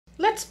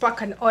Let's pack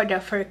an order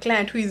for a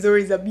client who is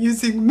always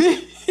abusing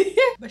me.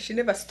 But she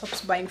never stops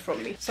buying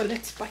from me. So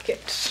let's pack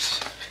it.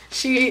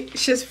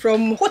 She's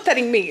from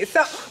watering me.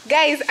 So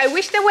guys, I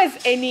wish there was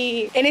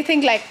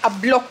anything like a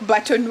block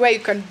button where you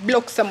can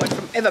block someone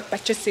from ever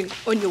purchasing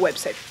on your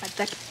website. But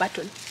that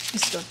button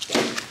is not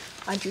there.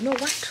 And you know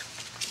what?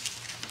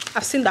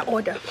 I've seen the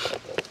order.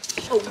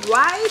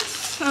 Alright.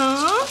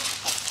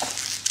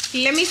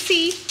 Let me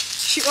see.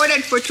 She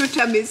ordered for 2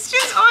 tummies.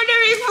 She's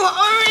ordering for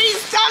orange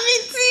tummy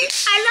tea.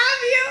 I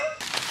love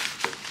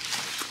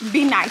you.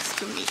 Be nice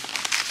to me.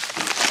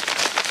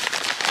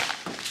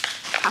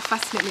 Her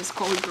first name is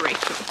called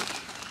Rachel.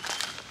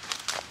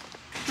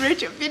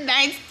 Rachel, be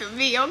nice to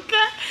me,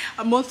 okay?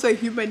 I'm also a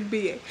human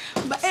being.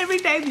 But every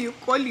time you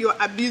call, you're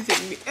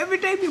abusing me. Every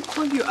time you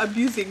call, you're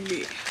abusing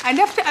me. And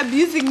after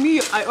abusing me,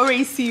 I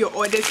already see your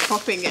orders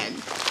popping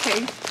in,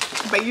 okay?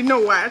 But you know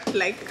what?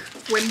 Like,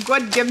 when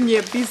God gave me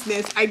a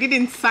business, I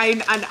didn't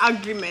sign an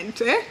agreement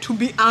to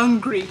be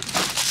angry.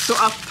 So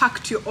I've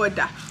packed your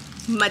order.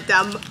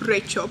 Madam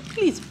Rachel,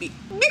 please be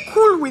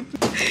cool with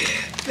me.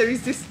 There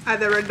is this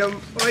other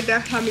random order,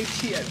 hammy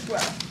tea as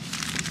well.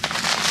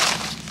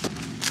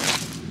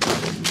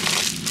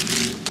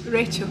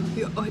 Rachel,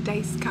 your order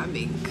is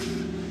coming.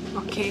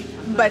 Okay,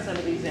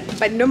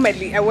 but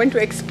normally I want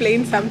to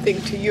explain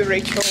something to you,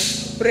 Rachel.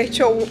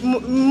 Rachel,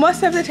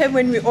 most of the time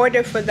when we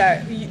order for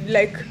the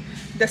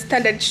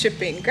standard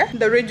shipping,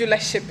 the regular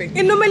shipping,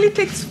 it normally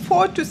takes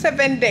 4 to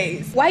 7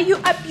 days. Why are you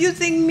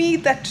abusing me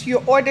that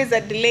your orders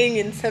are delaying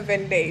in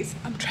 7 days?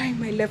 I'm trying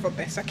my level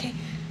best, okay?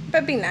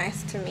 But be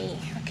nice to me,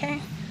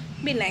 okay?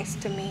 Be nice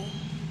to me.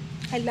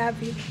 I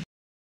love you.